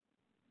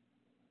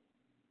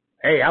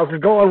Hey, how's it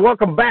going?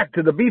 Welcome back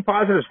to the Be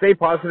Positive, Stay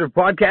Positive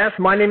podcast.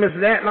 My name is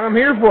Nat, and I'm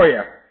here for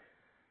you.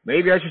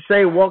 Maybe I should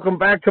say welcome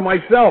back to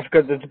myself,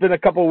 because it's been a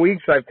couple of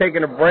weeks. I've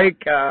taken a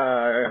break,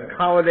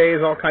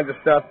 holidays, all kinds of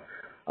stuff.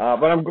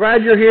 But I'm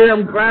glad you're here.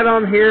 I'm glad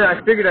I'm here.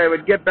 I figured I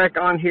would get back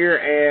on here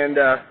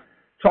and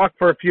talk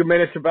for a few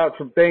minutes about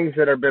some things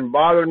that have been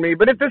bothering me.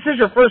 But if this is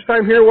your first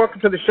time here,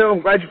 welcome to the show. I'm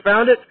glad you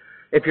found it.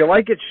 If you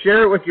like it,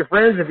 share it with your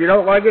friends. If you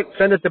don't like it,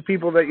 send it to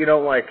people that you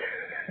don't like.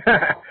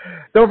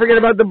 Don't forget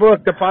about the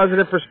book, The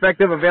Positive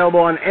Perspective, available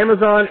on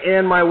Amazon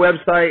and my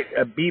website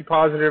at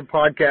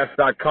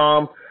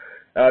bepositivepodcast.com.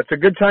 It's a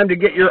good time to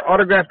get your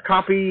autographed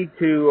copy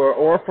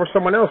or for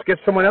someone else. Get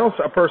someone else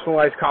a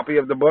personalized copy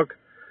of the book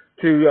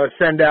to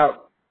send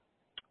out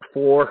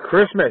for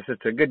Christmas.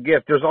 It's a good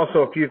gift. There's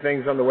also a few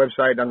things on the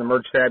website, on the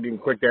merch tab. You can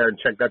click there and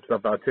check that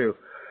stuff out too.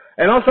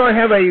 And also I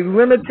have a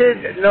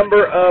limited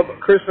number of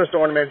Christmas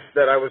ornaments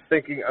that I was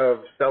thinking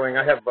of selling.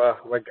 I have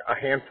like a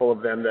handful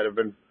of them that have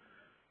been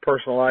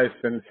personalized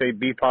and say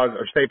be positive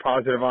or stay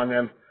positive on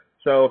them.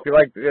 So if you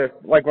like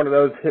one of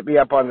those, hit me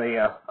up on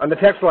the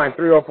text line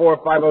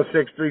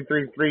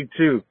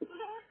 304-506-3332.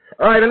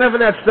 All right, enough of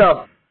that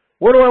stuff.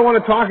 What do I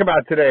want to talk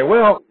about today?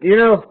 Well,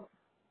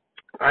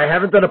 I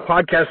haven't done a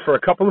podcast for a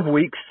couple of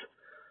weeks.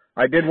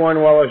 I did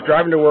one while I was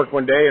driving to work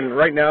one day, and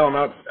right now I'm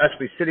out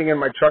actually sitting in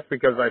my truck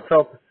because I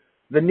felt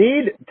the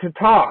need to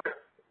talk.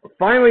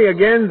 Finally,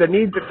 again, the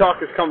need to talk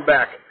has come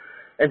back.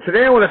 And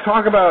today I want to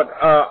talk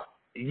about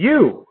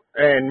you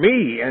and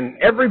me and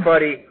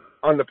everybody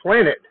on the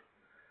planet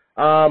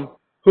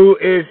who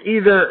is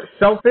either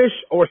selfish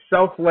or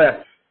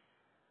selfless.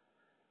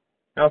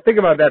 Now think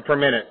about that for a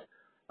minute.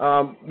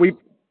 We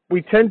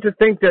tend to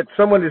think that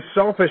someone is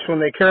selfish when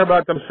they care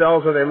about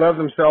themselves or they love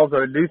themselves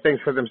or they do things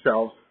for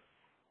themselves.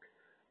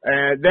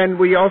 And then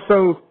we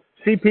also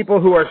see people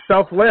who are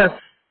selfless,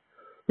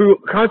 who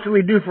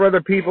constantly do for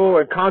other people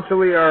and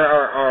constantly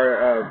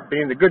are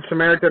being the good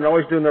Samaritan,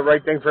 always doing the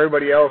right thing for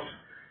everybody else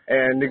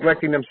and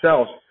neglecting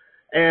themselves.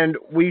 And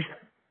we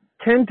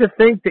tend to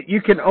think that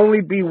you can only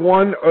be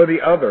one or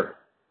the other.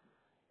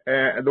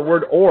 The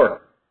word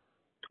or,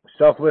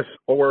 selfless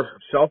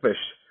or selfish,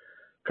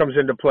 comes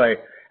into play.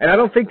 And I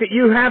don't think that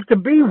you have to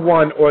be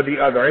one or the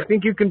other. I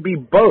think you can be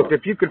both.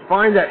 If you could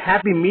find that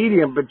happy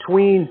medium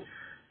between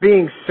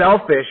being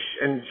selfish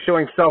and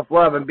showing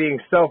self-love and being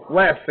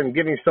selfless and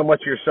giving so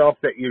much of yourself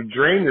that you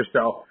drain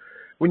yourself,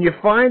 when you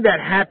find that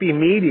happy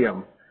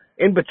medium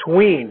in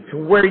between to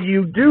where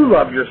you do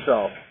love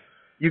yourself,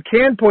 you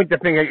can point the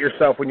finger at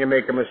yourself when you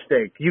make a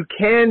mistake. You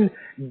can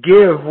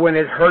give when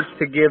it hurts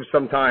to give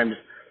sometimes,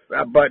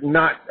 but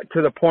not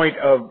to the point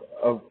of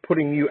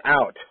putting you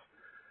out.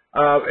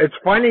 It's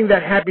finding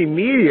that happy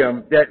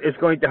medium that is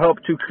going to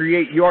help to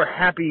create your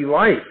happy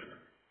life.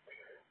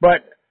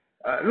 But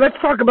let's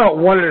talk about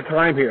one at a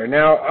time here.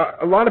 Now,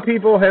 a lot of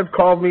people have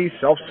called me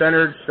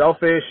self-centered,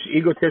 selfish,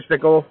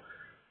 egotistical,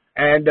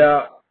 and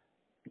to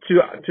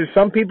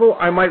some people,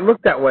 I might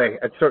look that way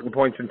at certain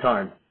points in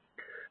time.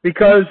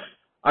 Because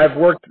I've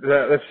worked,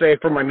 let's say,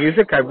 for my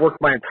music, I've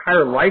worked my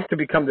entire life to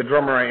become the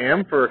drummer I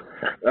am. For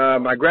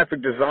my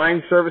graphic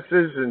design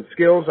services and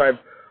skills, I've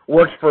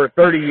worked for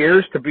 30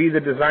 years to be the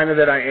designer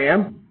that I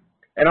am.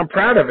 And I'm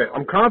proud of it.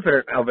 I'm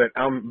confident of it.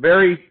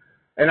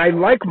 And I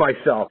like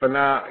myself. And,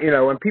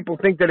 when people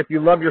think that if you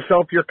love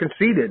yourself, you're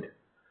conceited.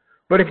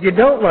 But if you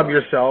don't love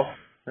yourself,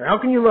 how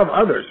can you love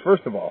others,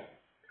 first of all?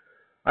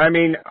 I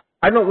mean,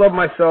 I don't love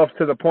myself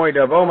to the point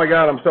of, oh, my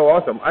God, I'm so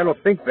awesome. I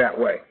don't think that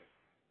way.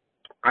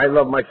 I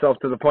love myself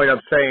to the point of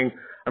saying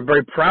I'm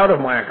very proud of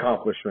my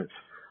accomplishments.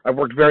 I've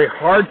worked very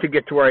hard to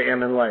get to where I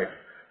am in life.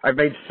 I've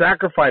made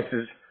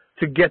sacrifices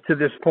to get to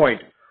this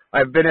point.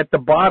 I've been at the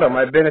bottom.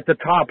 I've been at the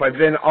top. I've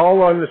been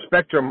all over the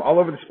spectrum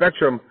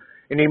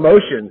in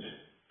emotions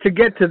to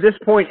get to this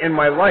point in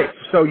my life.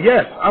 So,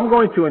 yes, I'm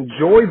going to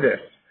enjoy this,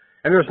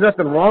 and there's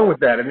nothing wrong with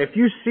that. And if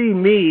you see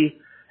me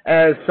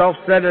as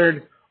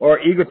self-centered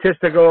or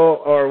egotistical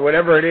or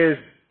whatever it is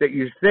that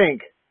you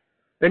think,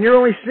 then you're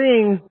only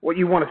seeing what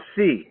you want to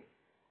see.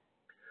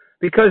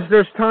 Because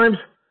there's times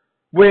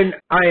when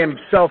I am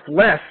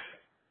selfless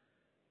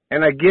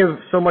and I give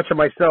so much of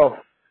myself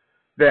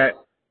that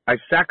I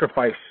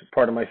sacrifice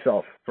part of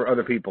myself for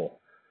other people.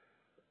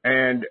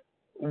 And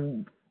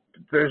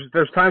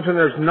there's times when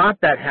there's not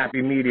that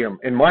happy medium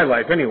in my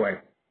life anyway.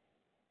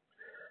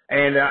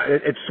 And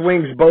it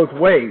swings both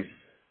ways.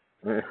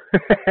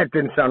 That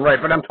didn't sound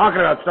right, but I'm talking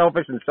about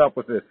selfish and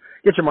selflessness.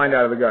 Get your mind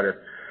out of the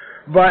gutter.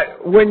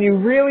 But when you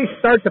really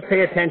start to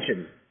pay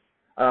attention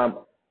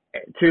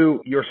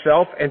to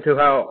yourself and to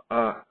how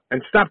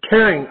and stop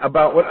caring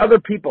about what other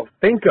people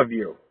think of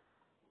you,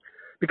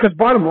 because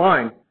bottom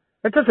line,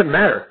 that doesn't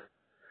matter.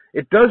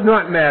 It does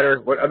not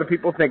matter what other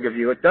people think of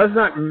you. It does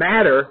not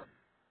matter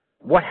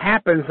what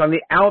happens on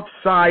the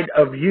outside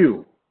of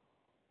you.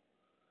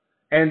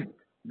 And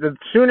the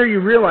sooner you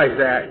realize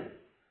that,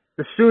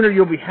 the sooner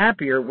you'll be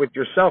happier with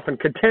yourself and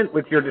content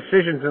with your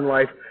decisions in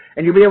life,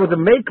 and you'll be able to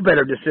make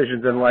better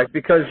decisions in life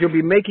because you'll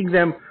be making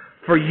them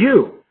for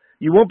you.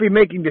 You won't be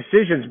making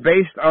decisions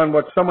based on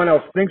what someone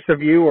else thinks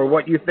of you or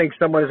what you think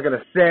someone is going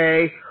to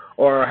say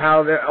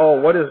or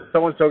what is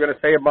so-and-so going to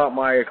say about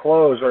my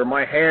clothes or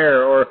my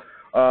hair or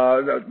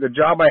the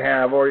job I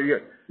have,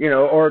 or,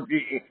 or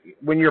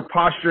when you're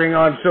posturing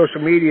on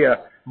social media,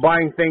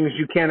 buying things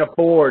you can't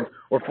afford,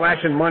 or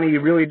flashing money you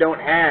really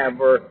don't have,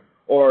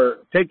 or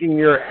taking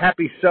your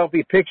happy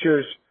selfie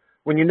pictures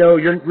when you know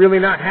you're really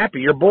not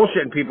happy. You're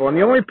bullshitting people. And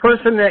the only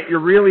person that you're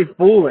really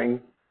fooling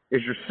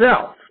is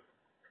yourself.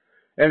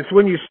 And it's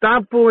when you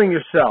stop fooling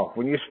yourself,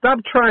 when you stop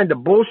trying to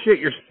bullshit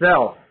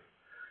yourself,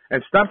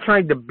 and stop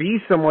trying to be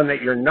someone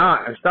that you're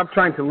not, and stop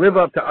trying to live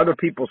up to other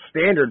people's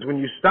standards, when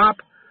you stop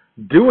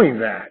doing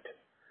that,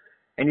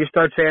 and you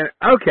start saying,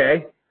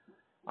 okay,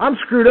 I'm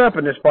screwed up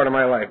in this part of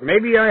my life.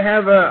 Maybe I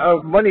have a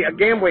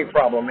gambling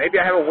problem. Maybe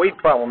I have a weight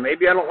problem.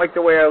 Maybe I don't like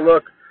the way I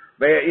look,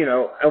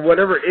 and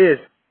whatever it is.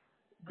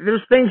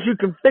 There's things you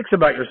can fix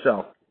about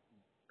yourself.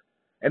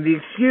 And the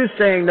excuse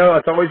saying, no,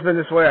 it's always been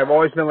this way, I've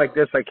always been like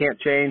this, I can't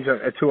change,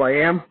 it's who I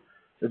am,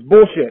 is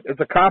bullshit.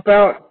 It's a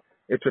cop-out.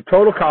 It's a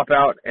total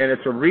cop-out, and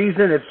it's a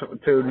reason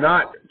to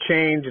not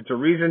change. It's a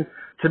reason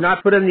to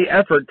not put in the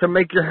effort to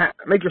make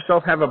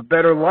yourself have a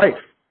better life.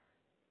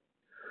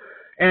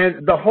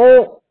 And the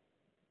whole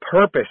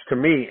purpose to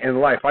me in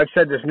life, I've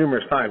said this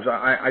numerous times,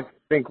 I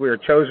think we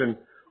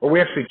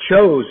actually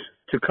chose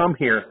to come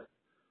here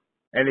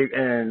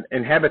and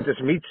inhabit this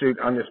meat suit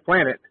on this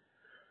planet.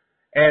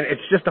 And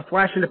it's just a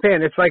flash in the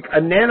pan. It's like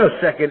a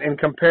nanosecond in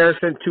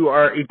comparison to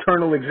our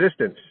eternal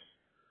existence.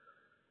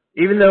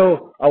 Even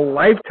though a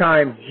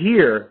lifetime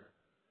here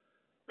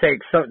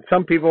takes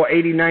some people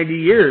 80, 90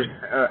 years,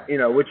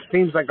 which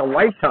seems like a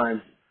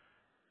lifetime,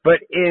 but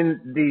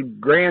in the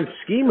grand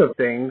scheme of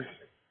things,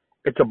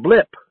 it's a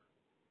blip.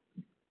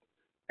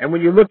 And when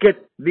you look at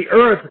the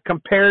Earth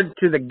compared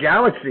to the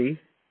galaxy,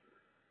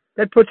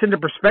 that puts into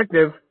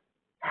perspective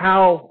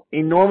how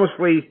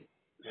enormously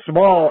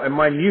small and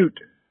minute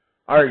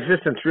our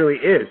existence really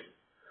is.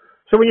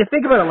 So when you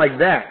think about it like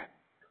that,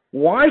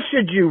 why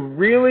should you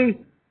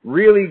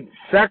really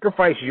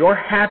sacrifice your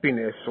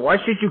happiness? Why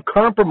should you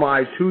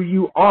compromise who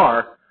you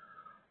are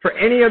for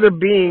any other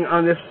being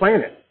on this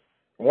planet?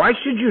 Why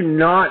should you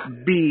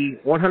not be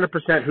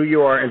 100% who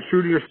you are and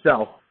true to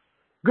yourself,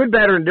 good,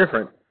 bad, or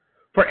indifferent,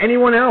 for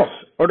anyone else,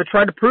 or to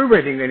try to prove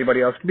anything to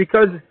anybody else?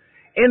 Because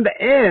in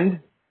the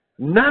end,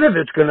 none of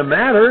it's going to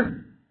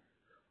matter.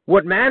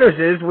 What matters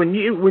is when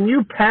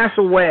you pass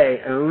away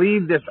and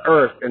leave this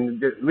earth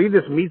and leave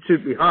this meat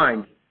suit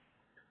behind,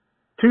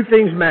 two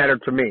things matter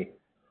to me.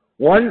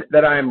 One,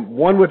 that I'm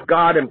one with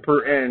God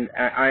and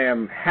I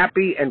am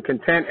happy and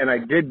content, and I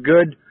did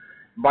good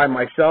by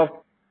myself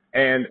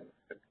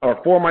or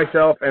for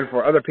myself and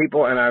for other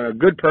people, and I'm a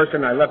good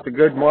person. I left a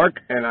good mark,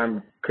 and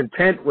I'm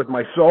content with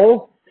my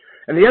soul.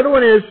 And the other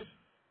one is,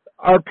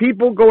 are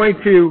people going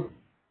to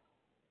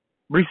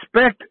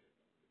respect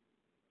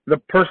the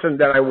person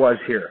that I was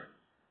here?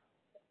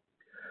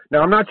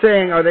 Now, I'm not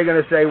saying, are they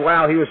going to say,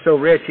 wow, he was so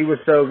rich, he was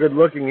so good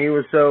looking, he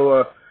was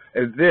so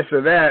this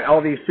or that,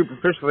 all these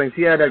superficial things.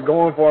 He had that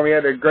going for him. He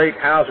had a great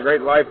house, a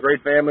great life,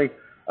 great family.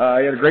 He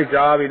had a great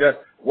job.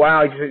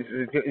 Wow,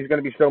 he's going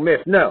to be so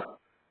missed. No.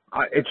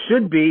 It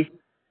should be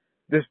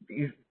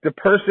the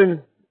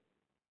person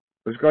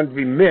is going to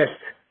be missed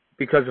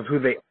because of who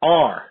they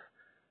are,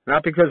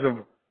 not because of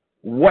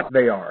what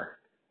they are.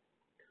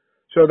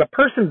 So the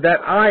person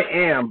that I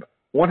am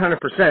 100%,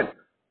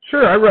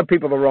 sure, I rub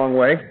people the wrong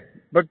way,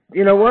 but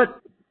you know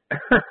what?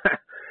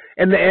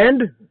 In the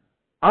end,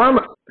 I'm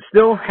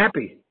still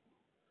happy.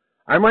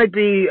 I might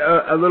be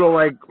a little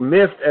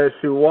miffed as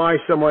to why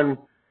someone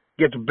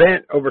gets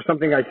bent over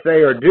something I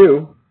say or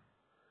do,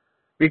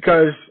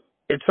 because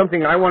it's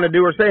something I want to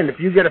do or say. And if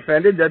you get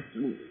offended,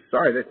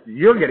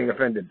 you're getting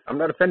offended. I'm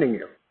not offending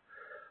you.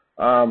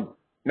 Now,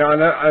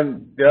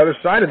 on the other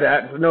side of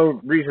that, there's no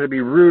reason to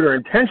be rude or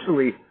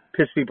intentionally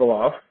piss people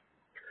off,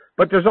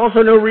 but there's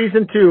also no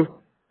reason to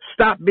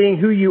stop being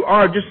who you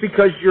are just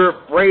because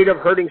you're afraid of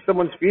hurting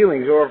someone's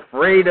feelings or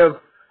afraid of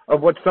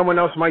what someone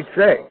else might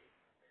say.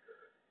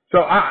 So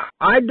I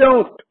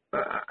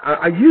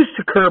used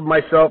to curb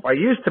myself. I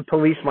used to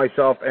police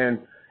myself and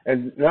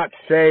not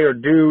say or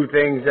do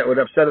things that would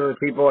upset other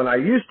people. And I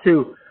used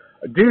to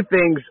do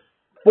things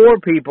for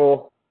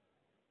people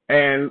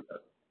and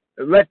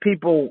let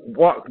people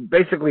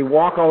basically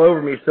walk all over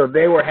me so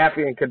they were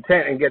happy and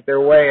content and get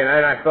their way. And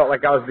I felt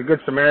like I was the good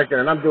Samaritan,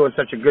 and I'm doing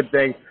such a good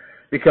thing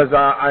because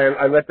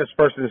I let this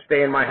person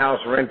stay in my house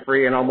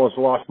rent-free and almost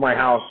lost my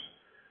house,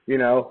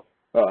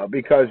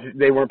 because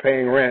they weren't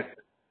paying rent.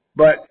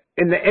 But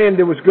in the end,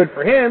 it was good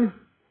for him,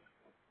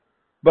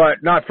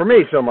 but not for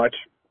me so much.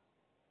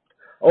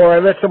 Or I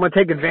let someone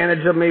take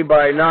advantage of me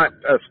by not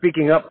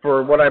speaking up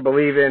for what I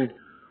believe in,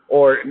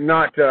 or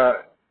not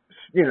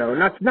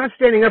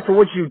standing up for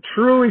what you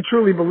truly,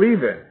 truly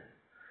believe in.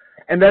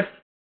 And that's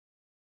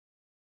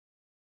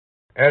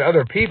at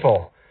other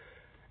people,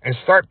 and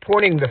start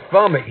pointing the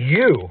thumb at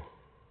you,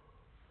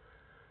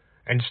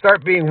 and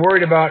start being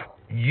worried about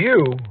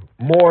you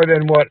more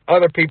than what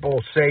other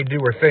people say, do,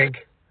 or think,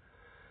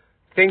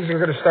 things are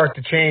going to start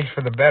to change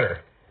for the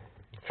better.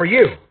 For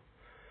you.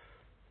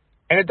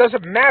 And it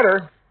doesn't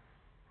matter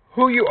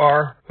who you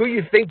are, who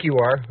you think you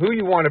are, who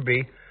you want to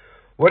be,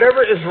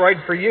 whatever is right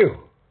for you.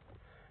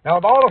 Now,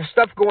 with all the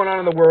stuff going on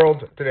in the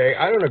world today,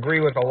 I don't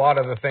agree with a lot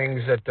of the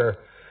things that the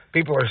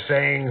people are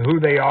saying, who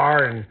they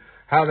are, and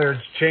how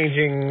they're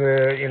changing,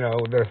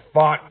 their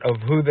thought of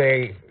who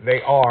they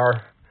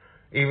are,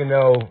 even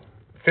though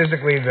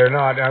physically they're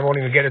not. I won't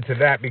even get into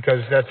that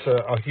because that's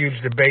a huge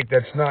debate.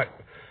 It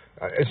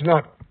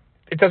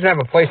doesn't have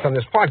a place on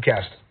this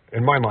podcast,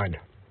 in my mind.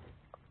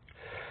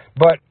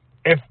 But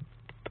if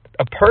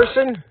a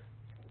person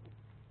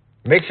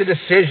makes a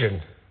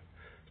decision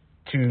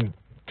to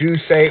do,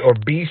 say, or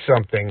be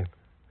something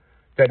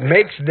that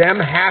makes them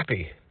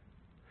happy,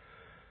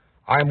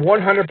 I'm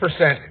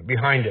 100%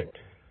 behind it.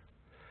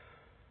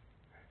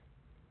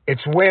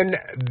 It's when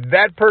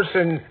that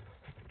person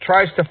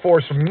tries to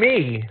force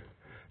me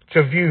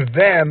to view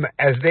them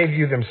as they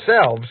view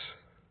themselves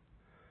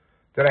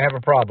that I have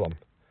a problem.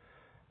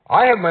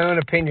 I have my own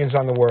opinions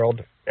on the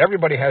world.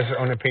 Everybody has their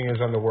own opinions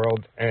on the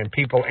world and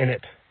people in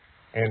it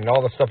and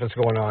all the stuff that's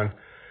going on.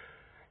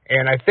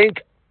 And I think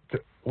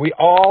we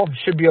all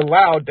should be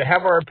allowed to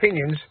have our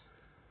opinions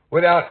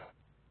without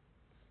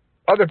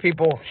other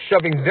people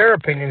shoving their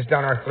opinions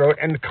down our throat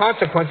and the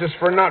consequences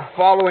for not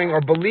following or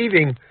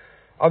believing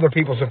other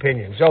people's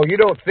opinions. Oh, you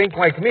don't think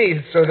like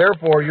me, so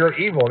therefore you're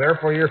evil,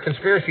 therefore you're a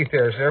conspiracy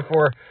theorist,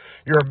 therefore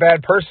you're a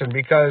bad person,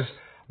 because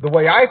the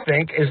way I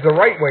think is the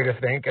right way to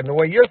think, and the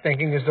way you're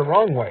thinking is the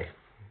wrong way.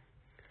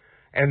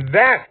 And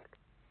that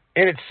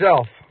in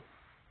itself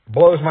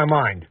blows my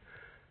mind.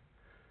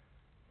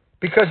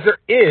 Because there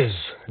is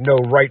no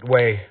right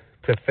way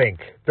to think.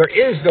 There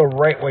is no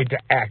right way to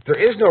act.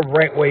 There is no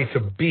right way to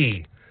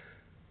be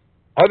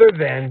other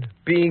than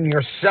being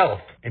yourself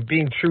and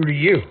being true to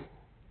you.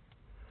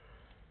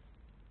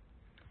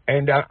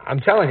 And I'm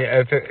telling you,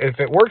 if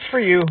it works for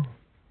you,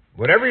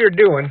 whatever you're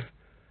doing,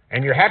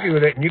 and you're happy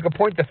with it, and you can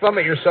point the thumb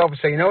at yourself and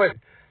say, you know what,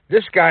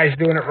 this guy is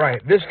doing it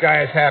right. This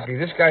guy is happy.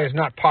 This guy is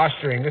not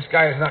posturing. This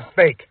guy is not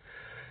fake.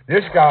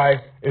 This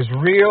guy is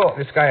real.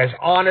 This guy is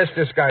honest.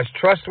 This guy is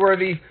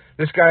trustworthy.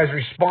 This guy is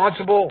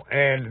responsible,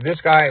 and this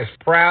guy is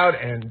proud,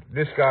 and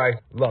this guy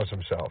loves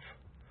himself.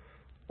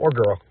 Or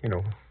girl,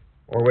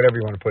 or whatever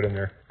you want to put in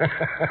there.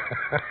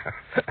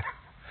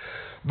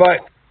 But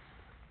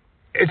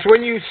it's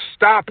when you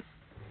stop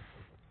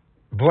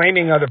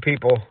blaming other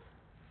people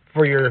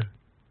for your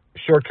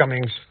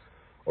shortcomings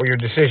or your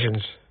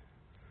decisions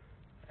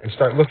and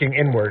start looking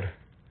inward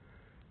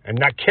and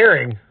not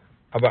caring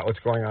about what's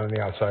going on the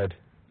outside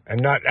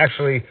and not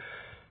actually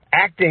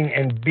acting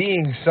and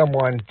being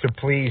someone to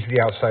please the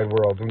outside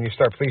world. When you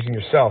start pleasing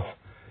yourself,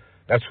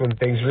 that's when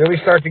things really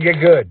start to get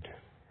good.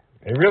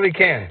 They really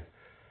can.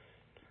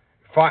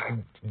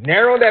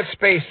 Narrow that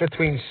space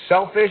between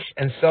selfish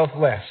and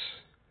selfless.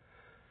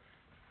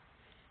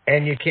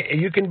 And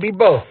you can be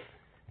both.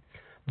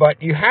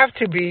 But you have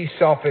to be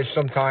selfish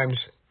sometimes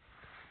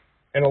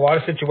in a lot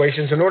of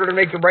situations in order to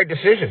make the right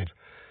decisions.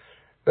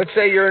 Let's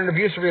say you're in an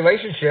abusive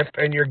relationship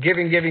and you're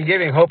giving,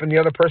 hoping the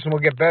other person will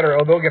get better.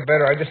 Oh, they'll get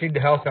better. I just need to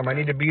help them. I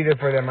need to be there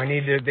for them.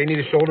 They need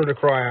a shoulder to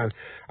cry on.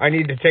 I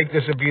need to take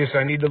this abuse.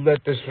 I need to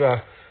let this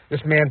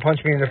man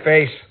punch me in the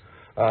face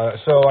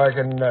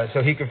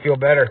so he can feel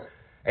better.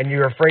 And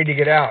you're afraid to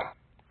get out.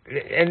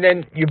 And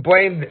then you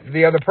blame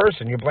the other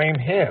person. You blame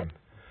him.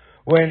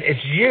 When it's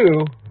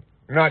you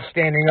not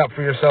standing up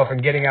for yourself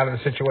and getting out of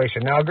the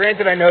situation. Now,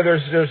 granted, I know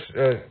there's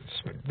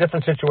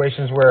different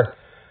situations where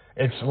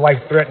it's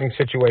life-threatening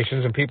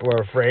situations and people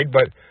are afraid,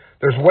 but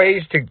there's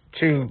ways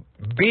to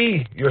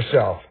be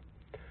yourself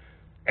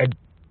and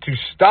to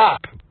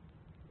stop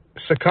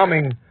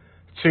succumbing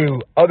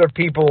to other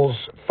people's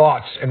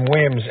thoughts and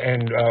whims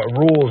and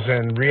rules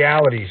and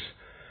realities,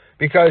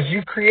 because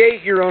you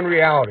create your own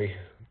reality.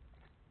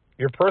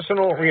 Your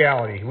personal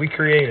reality. We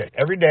create it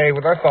every day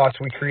with our thoughts.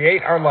 We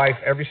create our life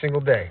every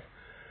single day.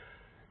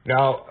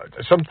 Now,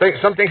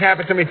 something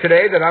happened to me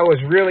today that I was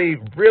really,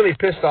 really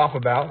pissed off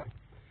about.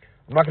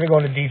 I'm not going to go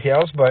into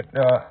details, but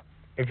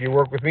if you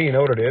work with me, you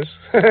know what it is,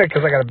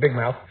 because I got a big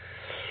mouth.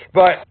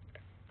 But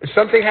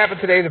something happened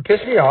today that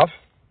pissed me off,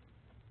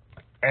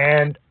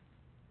 and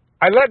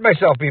I let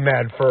myself be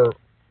mad for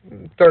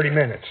 30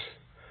 minutes.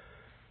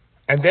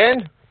 And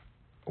then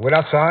I went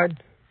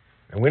outside.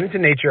 I went into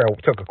nature. I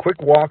took a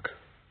quick walk.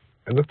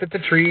 I looked at the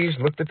trees,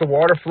 looked at the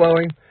water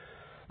flowing,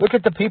 looked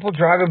at the people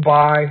driving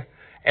by,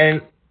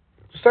 and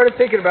started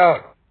thinking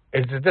about,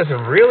 does it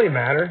really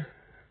matter?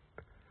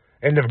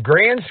 In the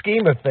grand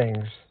scheme of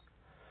things,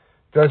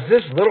 does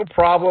this little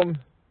problem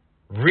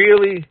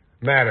really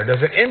matter?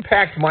 Does it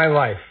impact my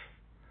life?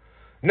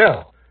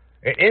 No.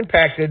 It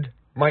impacted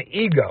my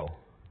ego.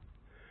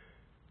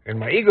 And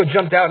my ego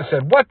jumped out and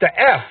said, what the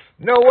F?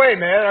 No way,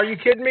 man. Are you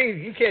kidding me?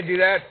 You can't do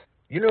that.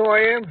 You know who I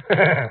am?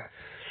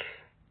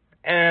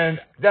 And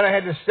then I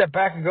had to step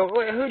back and go,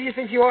 well, who do you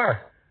think you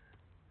are?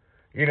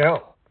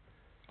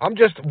 I'm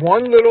just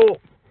one little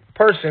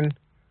person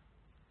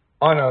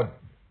on a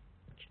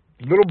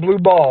little blue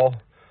ball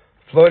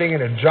floating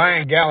in a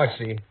giant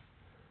galaxy,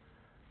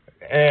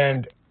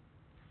 and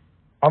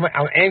I'm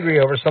angry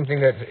over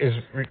something that is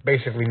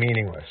basically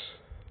meaningless.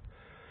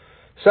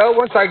 So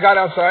once I got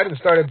outside and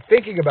started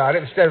thinking about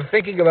it, instead of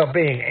thinking about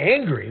being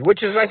angry,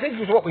 which is, I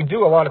think, is what we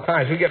do a lot of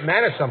times. We get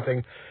mad at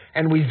something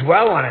and we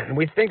dwell on it and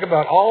we think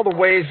about all the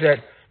ways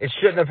that it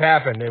shouldn't have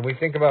happened, and we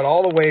think about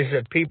all the ways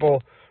that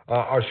people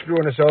are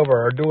screwing us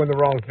over or doing the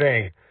wrong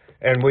thing,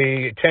 and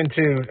we tend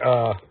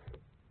to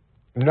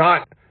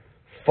not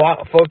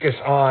focus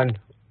on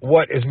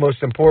what is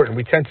most important.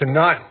 We tend to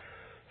not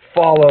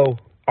follow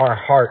our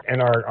heart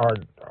and our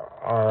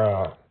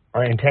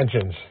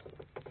intentions.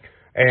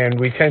 And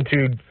we tend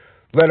to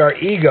let our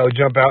ego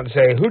jump out and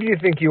say, who do you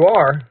think you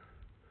are?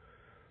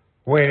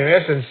 When in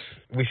essence,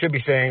 we should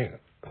be saying,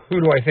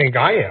 who do I think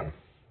I am?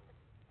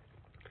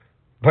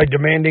 By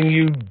demanding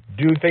you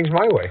do things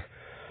my way.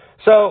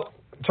 So,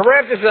 to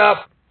wrap this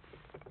up,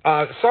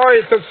 sorry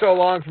it took so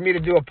long for me to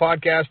do a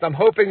podcast. I'm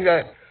hoping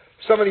that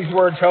some of these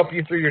words help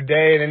you through your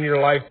day and in your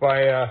life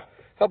by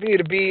helping you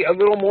to be a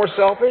little more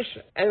selfish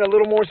and a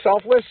little more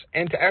selfless,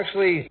 and to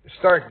actually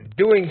start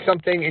doing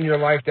something in your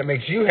life that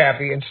makes you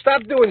happy, and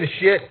stop doing the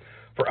shit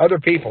for other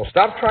people.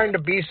 Stop trying to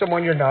be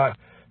someone you're not.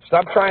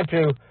 Stop trying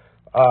to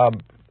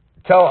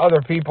tell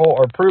other people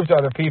or prove to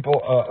other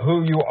people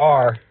who you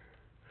are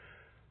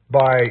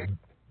by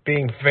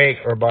being fake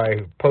or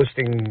by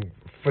posting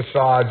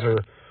facades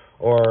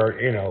or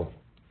you know,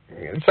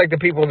 it's like the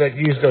people that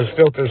use those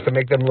filters to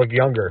make them look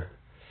younger.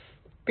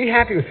 Be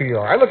happy with who you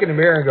are. I look in the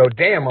mirror and go,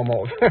 damn, I'm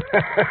old.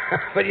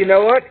 But you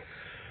know what?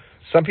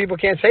 Some people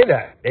can't say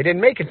that. They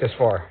didn't make it this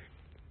far.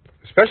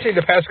 Especially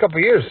the past couple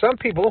of years. Some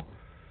people,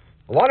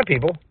 a lot of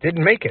people,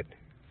 didn't make it.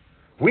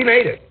 We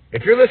made it.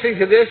 If you're listening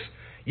to this,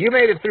 you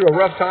made it through a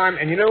rough time,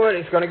 and you know what?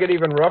 It's going to get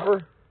even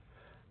rougher.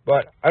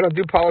 But I don't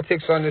do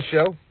politics on this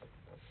show.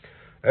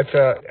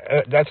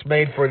 That's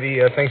made for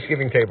the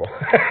Thanksgiving table.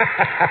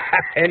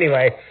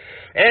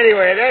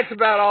 Anyway, that's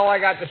about all I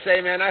got to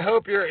say, man. I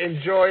hope you're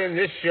enjoying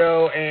this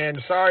show,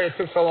 and sorry it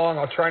took so long.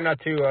 I'll try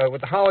not to,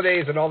 with the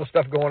holidays and all the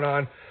stuff going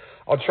on,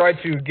 I'll try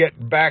to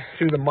get back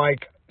to the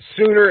mic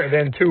sooner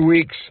than 2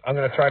 weeks. I'm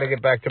going to try to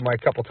get back to my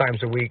couple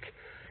times a week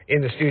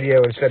in the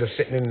studio instead of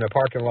sitting in the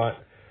parking lot.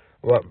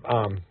 Well,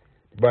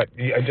 but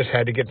I just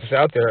had to get this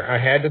out there. I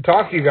had to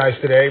talk to you guys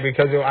today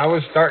because I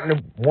was starting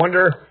to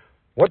wonder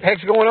what the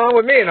heck's going on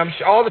with me. And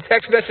all the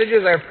text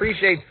messages, I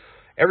appreciate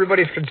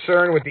everybody's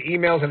concern with the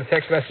emails and the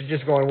text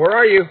messages going, where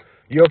are you?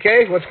 You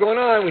okay? What's going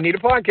on? We need a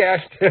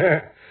podcast.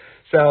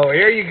 So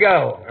here you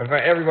go.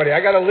 Everybody,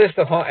 I got a list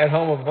at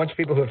home of a bunch of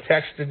people who have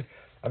texted.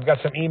 I've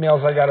got some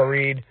emails I got to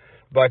read,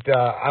 but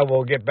I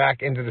will get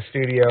back into the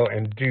studio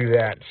and do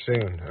that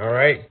soon. All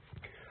right?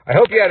 I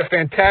hope you had a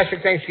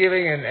fantastic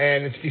Thanksgiving,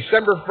 and it's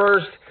December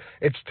 1st.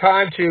 It's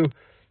time to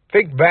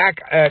think back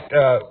at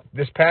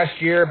this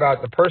past year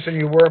about the person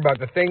you were, about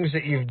the things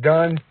that you've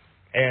done,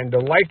 and the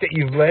life that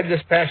you've led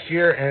this past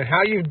year, and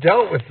how you've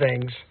dealt with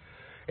things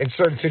in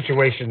certain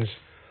situations.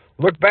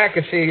 Look back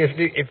and see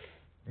if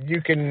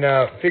you can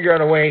figure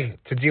out a way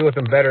to deal with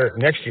them better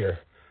next year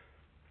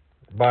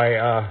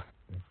by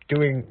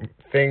doing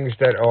things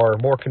that are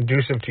more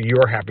conducive to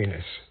your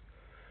happiness.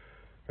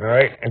 All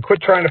right? And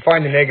quit trying to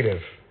find the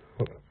negative.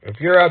 If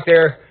you're out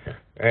there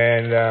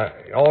and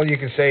all you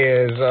can say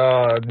is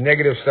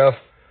negative stuff,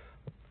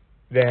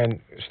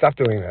 then stop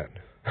doing that.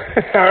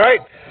 All right?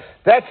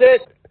 That's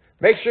it.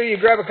 Make sure you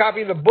grab a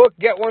copy of the book.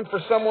 Get one for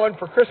someone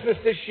for Christmas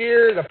this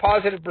year, The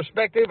Positive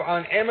Perspective,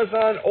 on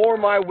Amazon or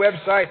my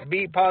website,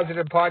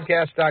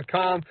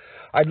 bepositivepodcast.com.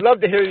 I'd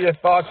love to hear your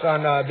thoughts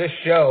on this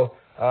show.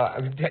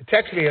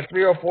 Text me at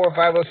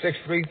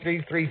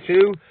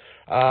 304-506-3332.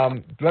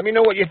 Let me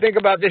know what you think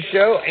about this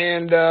show,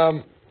 and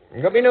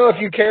let me know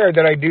if you care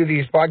that I do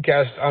these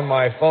podcasts on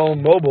my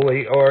phone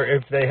mobily, or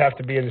if they have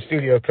to be in the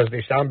studio because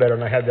they sound better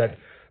and I have that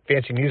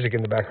fancy music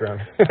in the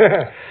background.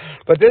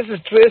 But this is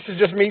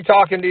just me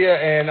talking to you,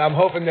 and I'm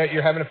hoping that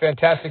you're having a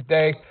fantastic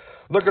day.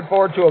 Looking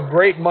forward to a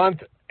great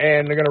month,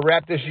 and they're going to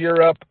wrap this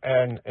year up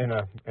and in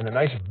a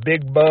nice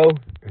big bow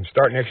and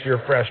start next year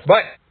fresh.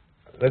 But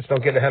let's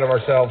don't get ahead of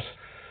ourselves.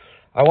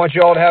 I want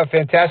you all to have a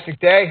fantastic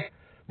day.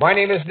 My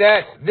name is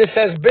Nat. This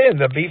has been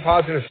the Be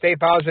Positive, Stay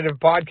Positive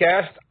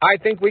podcast. I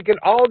think we can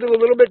all do a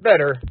little bit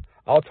better.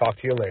 I'll talk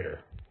to you later.